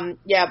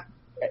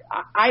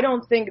 I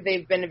don't think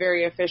they've been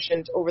very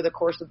efficient over the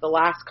course of the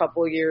last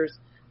couple of years.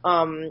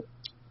 And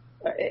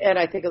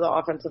I think the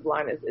offensive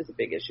line is a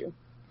big issue.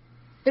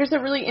 There's a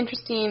really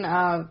interesting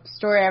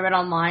story I read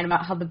online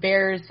about how the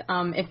Bears,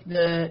 if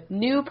the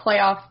new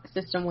playoff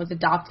system was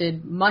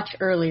adopted much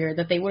earlier,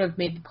 that they would have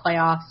made the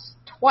playoffs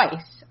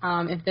twice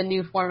if the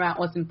new format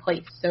was in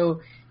place.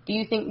 So do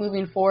you think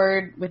moving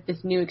forward with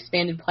this new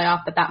expanded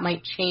playoff that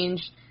might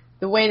change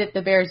the way that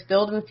the Bears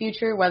build in the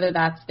future, whether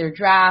that's their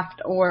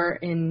draft or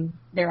in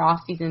their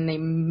offseason, they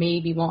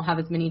maybe won't have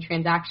as many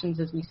transactions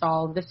as we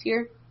saw this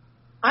year?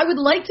 I would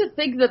like to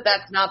think that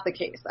that's not the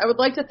case. I would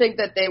like to think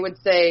that they would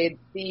say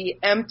the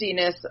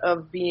emptiness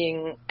of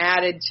being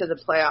added to the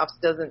playoffs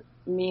doesn't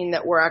mean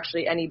that we're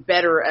actually any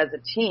better as a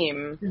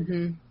team.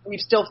 Mm-hmm. We've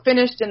still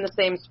finished in the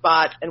same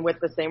spot and with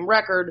the same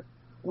record.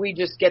 we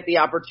just get the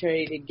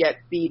opportunity to get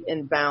beat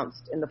and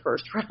bounced in the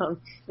first round.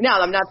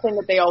 Now, I'm not saying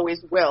that they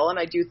always will, and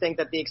I do think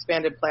that the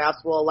expanded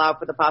playoffs will allow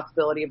for the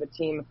possibility of a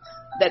team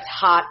that's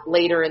hot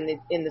later in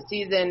the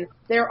season.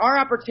 There are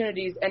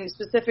opportunities, and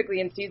specifically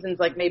in seasons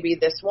like maybe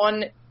this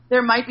one,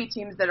 there might be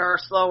teams that are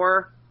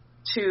slower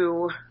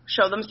to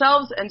show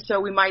themselves, and so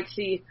we might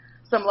see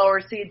some lower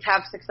seeds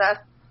have success.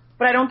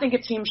 But I don't think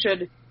a team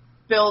should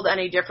build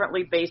any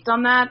differently based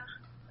on that,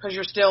 because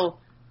you're still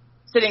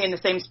sitting in the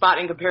same spot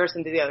in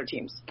comparison to the other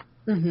teams.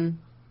 Mm-hmm.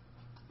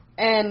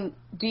 And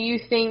do you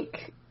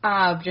think,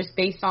 just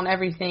based on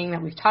everything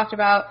that we've talked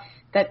about,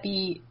 that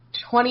the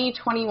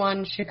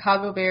 2021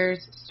 Chicago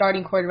Bears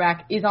starting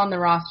quarterback is on the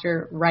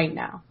roster right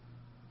now?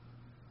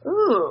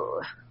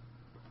 Ooh.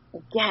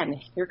 Again,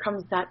 here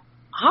comes that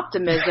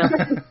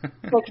optimism.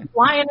 Like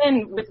flying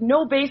in with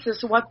no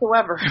basis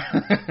whatsoever.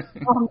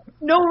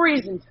 No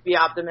reason to be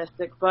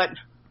optimistic, but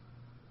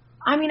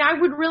I mean, I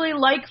would really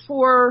like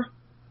for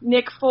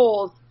Nick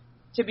Foles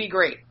to be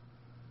great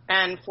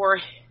and for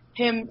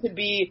him to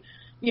be,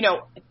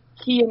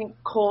 he and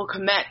Cole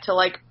Kmet to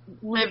like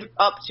live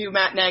up to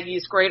Matt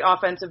Nagy's great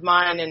offensive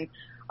mind and,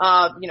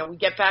 we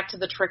get back to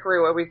the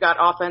trickery where we've got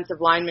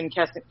offensive linemen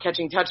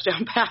catching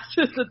touchdown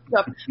passes and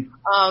stuff.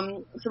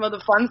 Some of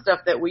the fun stuff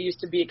that we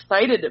used to be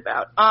excited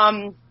about.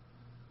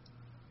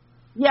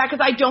 Yeah, because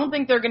I don't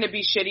think they're going to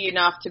be shitty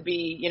enough to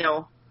be,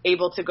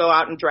 able to go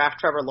out and draft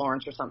Trevor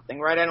Lawrence or something,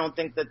 right? I don't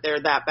think that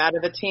they're that bad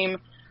of a team.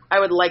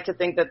 I would like to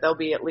think that they'll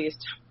be at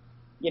least,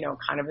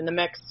 kind of in the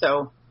mix.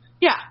 So,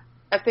 yeah,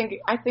 I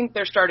think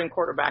they're starting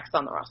quarterbacks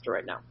on the roster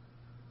right now.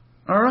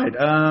 All right.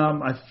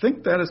 I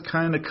think that has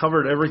kind of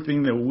covered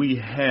everything that we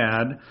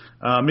had.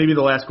 Maybe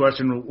the last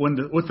question,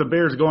 with the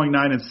Bears going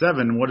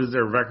 9-7, what is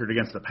their record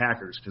against the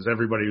Packers? Because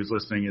everybody who's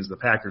listening is the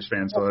Packers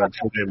fan, so I'm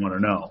sure they want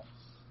to know.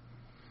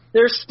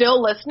 They're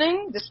still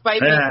listening,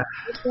 despite me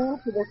listening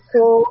to this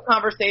whole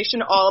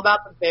conversation all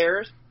about the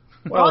Bears.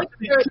 Well, to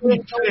be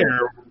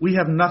fair, we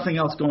have nothing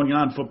else going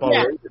on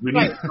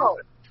football-related.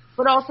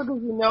 But also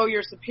because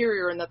you're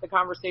superior and that the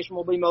conversation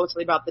will be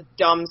mostly about the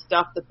dumb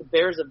stuff that the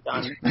Bears have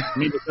done. I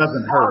mean, it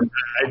doesn't hurt.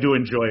 I do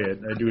enjoy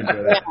it.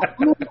 that.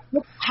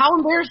 Yeah. How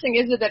embarrassing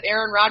is it that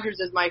Aaron Rodgers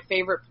is my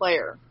favorite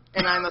player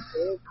and I'm a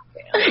Bears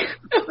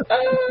fan?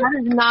 That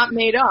is not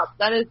made up.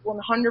 That is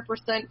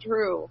 100%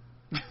 true.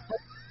 That's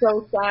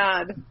so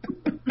sad.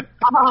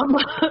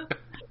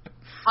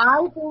 I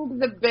think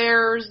the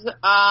Bears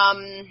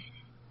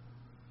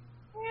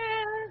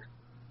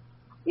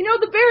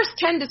the Bears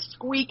tend to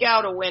squeak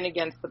out a win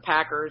against the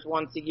Packers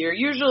once a year.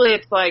 Usually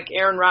it's like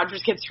Aaron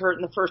Rodgers gets hurt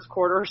in the first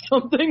quarter or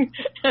something,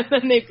 and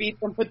then they beat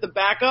them with the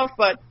backup.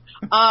 But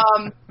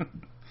I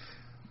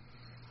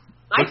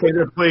think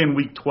they're playing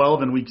Week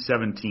 12 and Week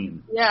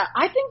 17. Yeah,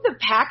 I think the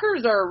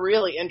Packers are a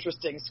really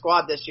interesting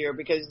squad this year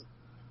because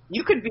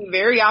you could be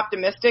very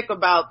optimistic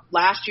about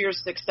last year's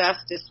success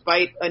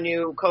despite a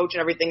new coach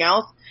and everything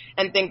else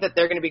and think that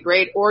they're going to be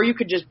great, or you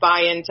could just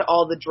buy into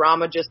all the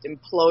drama just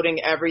imploding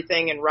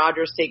everything and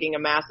Rodgers taking a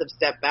massive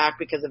step back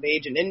because of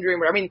age and injury.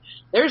 I mean,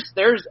 that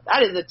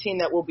is a team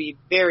that will be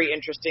very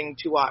interesting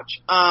to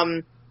watch.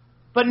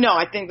 But no,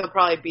 I think they'll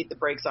probably beat the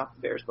brakes off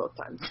the Bears both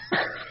times.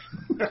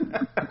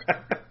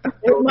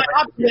 My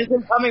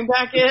optimism coming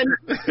back in.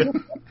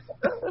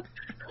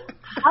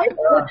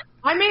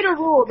 I made a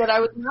rule that I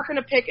was not going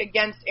to pick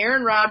against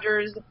Aaron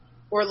Rodgers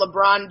or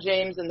LeBron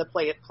James in the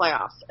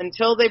playoffs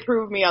until they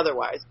prove me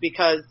otherwise,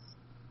 because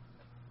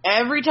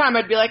every time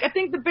I'd be like, I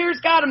think the Bears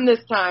got him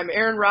this time.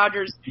 Aaron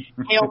Rodgers,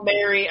 Hail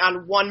Mary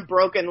on one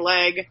broken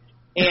leg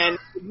and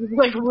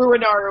like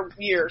ruin our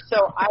year.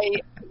 So I'm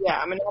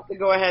going to have to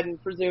go ahead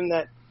and presume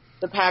that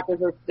the Packers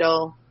are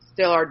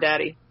still our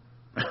daddy.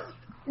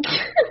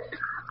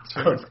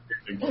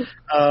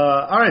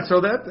 All right,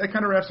 so that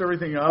kind of wraps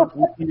everything up.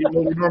 What we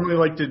normally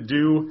like to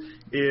do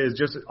is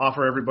just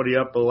offer everybody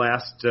up the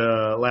last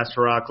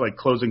hurrah, like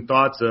closing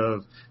thoughts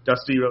of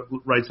Dusty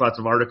writes lots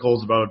of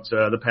articles about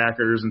the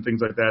Packers and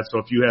things like that. So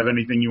if you have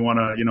anything you want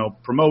to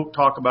promote,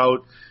 talk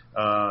about,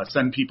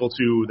 send people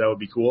to, that would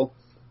be cool.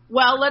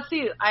 Well, let's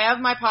see. I have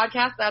my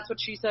podcast, That's What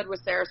She Said,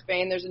 with Sarah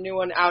Spain. There's a new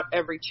one out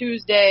every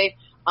Tuesday.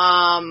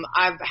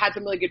 I've had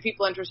some really good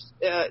people,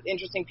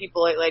 interesting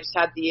people lately. I just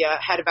had the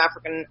head of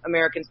African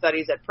American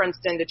Studies at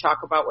Princeton to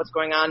talk about what's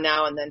going on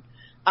now, and then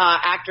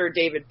actor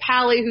David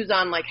Pally, who's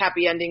on like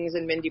Happy Endings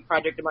and Mindy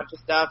Project, a bunch of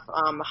stuff.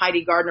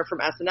 Heidi Gardner from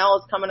SNL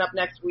is coming up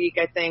next week,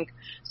 I think.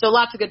 So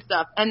lots of good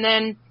stuff. And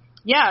then,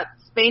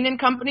 Spain and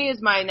Company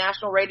is my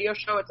national radio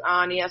show. It's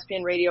on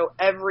ESPN Radio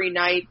every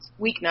night,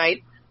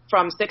 weeknight,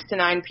 from 6 to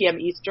 9 p.m.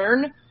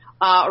 Eastern.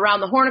 Around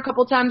the Horn a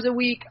couple times a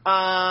week,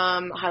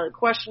 Highly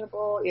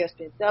Questionable,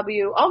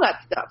 ESPNW, all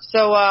that stuff.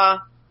 So, I'm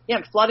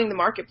flooding the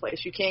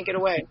marketplace. You can't get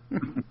away.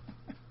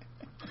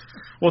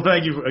 Well,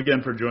 thank you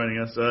again for joining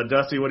us.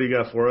 Dusty, what do you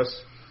got for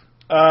us?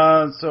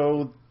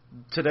 So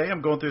today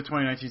I'm going through the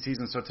 2019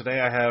 season, so today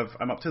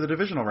I'm up to the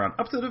divisional round.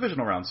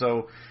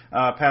 So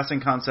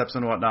passing concepts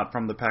and whatnot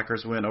from the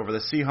Packers win over the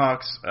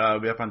Seahawks. We'll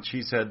be up on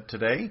Cheesehead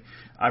today.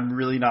 I'm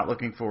really not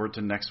looking forward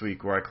to next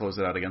week where I close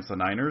it out against the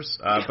Niners.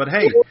 But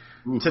hey,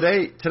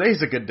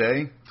 today's a good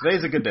day.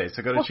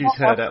 So go to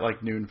Cheesehead at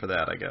like noon for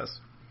that, I guess.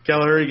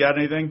 Kelleher, you got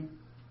anything?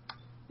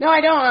 No, I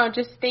don't.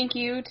 Just thank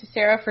you to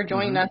Sarah for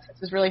joining us.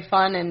 This was really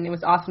fun, and it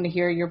was awesome to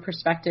hear your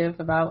perspective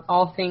about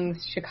all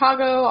things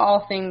Chicago,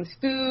 all things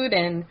food,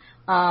 and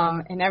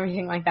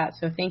everything like that.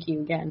 So thank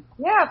you again.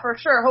 Yeah, for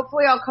sure.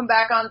 Hopefully I'll come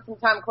back on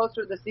sometime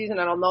closer to the season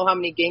and I'll know how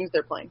many games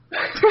they're playing.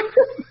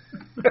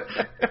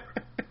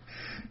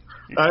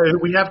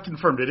 We have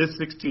confirmed it is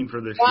 16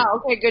 for this year.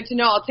 Wow, okay, good to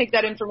know. I'll take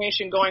that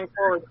information going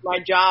forward. My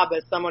job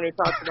as someone who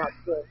talks about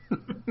food.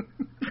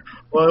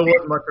 Well, it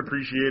was much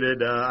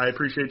appreciated. I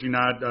appreciate you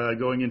not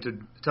going into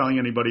telling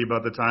anybody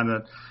about the time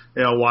that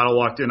Waddle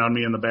walked in on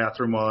me in the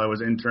bathroom while I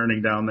was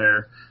interning down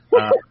there.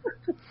 That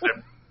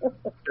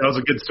was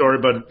a good story,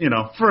 but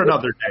for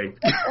another day.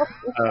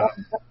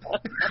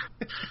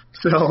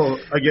 So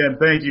again,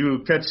 thank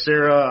you. Catch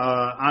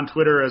Sarah on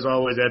Twitter as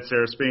always at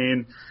Sarah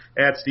Spain,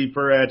 at Steve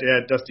Perrett,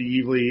 at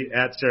Dusty Evely,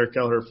 at Sarah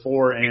Kelleher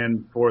 4,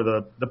 and for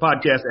the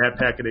podcast at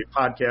Pack-A-Day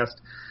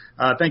Podcast.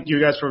 Thank you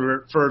guys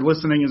for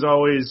listening as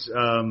always.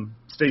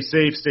 Stay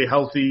safe, stay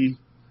healthy,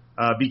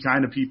 be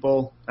kind to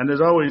people, and as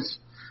always,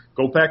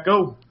 go Pack,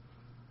 go.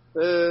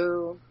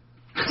 Boo.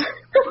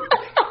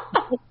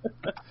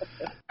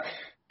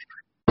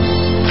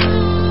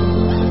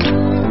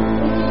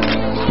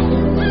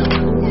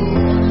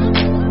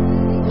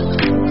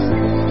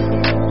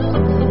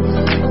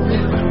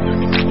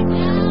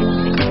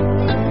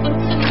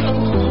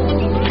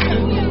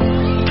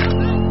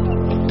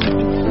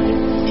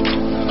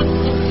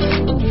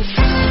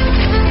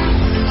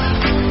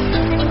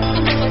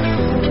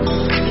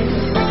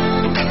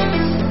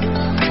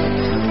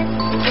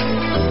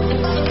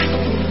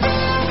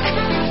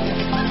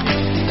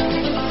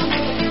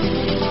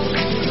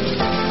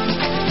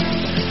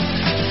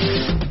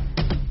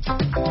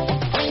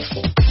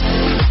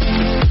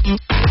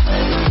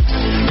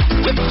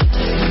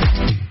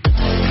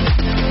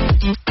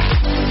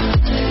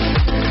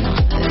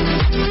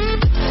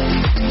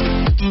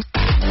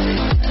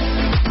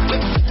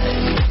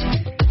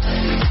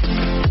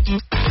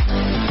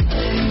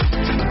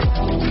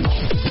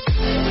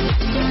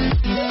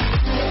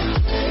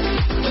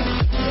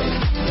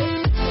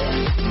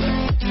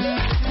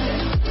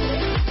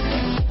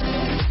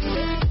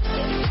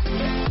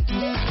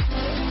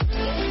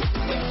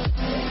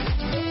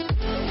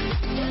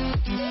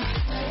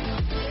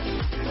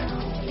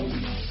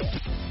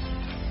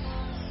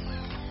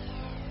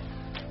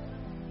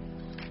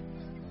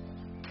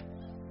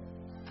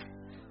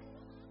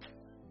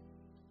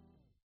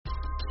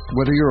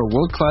 Whether you're a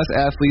world-class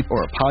athlete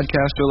or a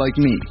podcaster like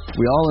me,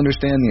 we all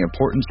understand the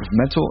importance of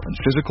mental and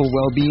physical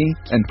well-being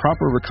and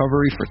proper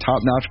recovery for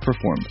top-notch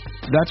performance.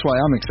 That's why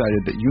I'm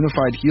excited that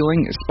Unified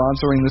Healing is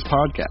sponsoring this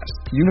podcast.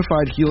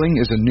 Unified Healing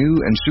is a new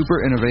and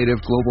super innovative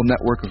global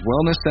network of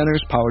wellness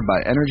centers powered by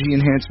Energy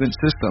Enhancement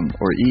System,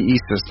 or EE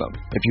System.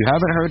 If you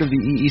haven't heard of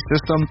the EE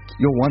System,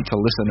 you'll want to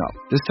listen up.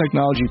 This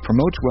technology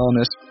promotes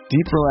wellness,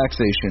 deep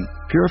relaxation,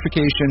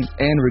 purification,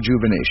 and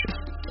rejuvenation.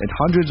 In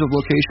hundreds of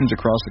locations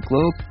across the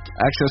globe,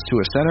 access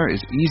to a center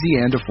is easy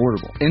and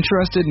affordable.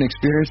 Interested in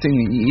experiencing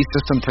the EE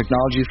System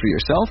technology for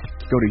yourself?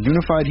 Go to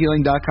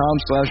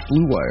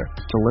unifiedhealing.com/bluewire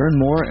to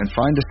learn more and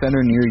find a center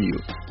near you.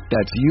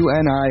 That's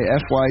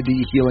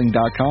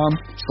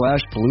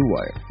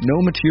UNIFYDhealing.com/bluewire. No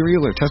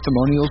material or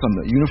testimonials on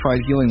the Unified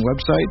Healing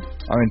website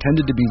are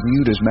intended to be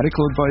viewed as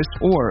medical advice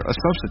or a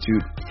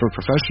substitute for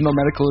professional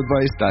medical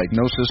advice,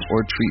 diagnosis,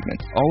 or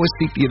treatment. Always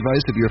seek the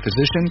advice of your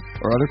physician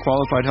or other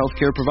qualified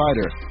healthcare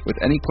provider with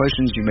any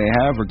questions you may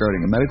have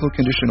regarding a medical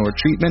condition or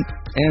treatment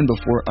and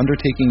before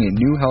undertaking a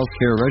new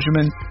healthcare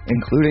regimen,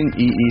 including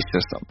EE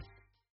System.